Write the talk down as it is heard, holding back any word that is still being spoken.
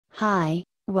Hi,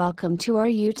 welcome to our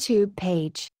YouTube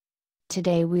page.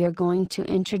 Today we are going to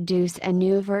introduce a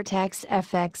new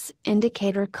VertexFX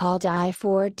indicator called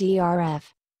I4DRF.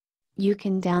 You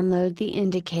can download the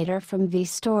indicator from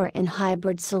vStore in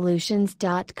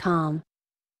hybridsolutions.com.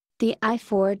 The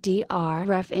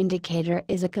I4DRF indicator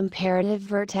is a comparative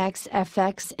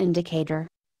VertexFX indicator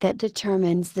that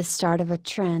determines the start of a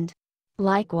trend.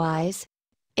 Likewise,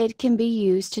 it can be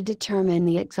used to determine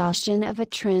the exhaustion of a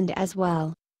trend as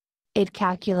well. It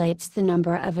calculates the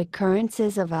number of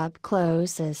occurrences of up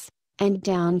closes and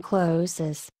down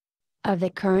closes of the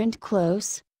current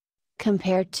close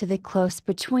compared to the close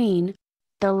between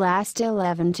the last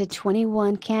 11 to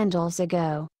 21 candles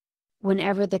ago.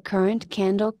 Whenever the current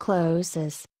candle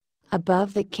closes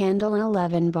above the candle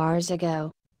 11 bars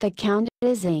ago, the count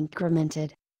is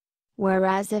incremented.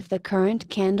 Whereas if the current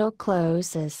candle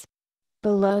closes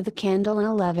below the candle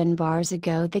 11 bars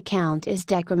ago, the count is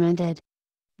decremented.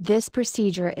 This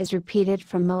procedure is repeated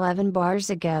from 11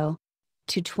 bars ago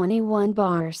to 21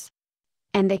 bars.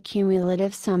 And the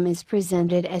cumulative sum is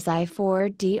presented as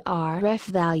I4DRF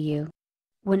value.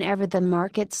 Whenever the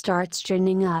market starts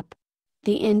trending up,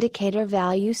 the indicator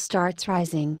value starts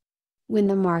rising. When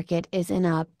the market is in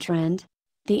uptrend,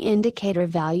 the indicator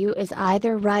value is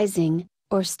either rising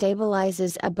or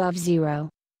stabilizes above zero.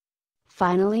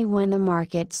 Finally, when the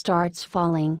market starts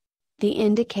falling, the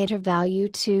indicator value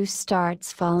too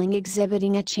starts falling,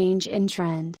 exhibiting a change in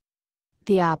trend.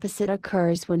 The opposite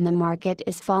occurs when the market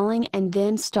is falling and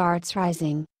then starts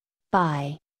rising.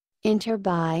 Buy. Enter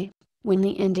buy, when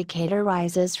the indicator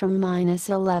rises from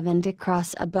 -11 to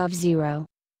cross above zero.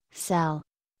 Sell.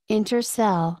 Enter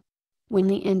sell, when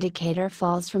the indicator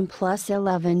falls from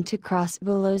 +11 to cross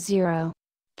below zero.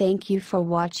 Thank you for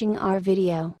watching our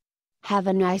video. Have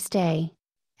a nice day.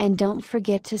 And don't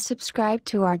forget to subscribe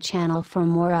to our channel for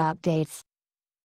more updates.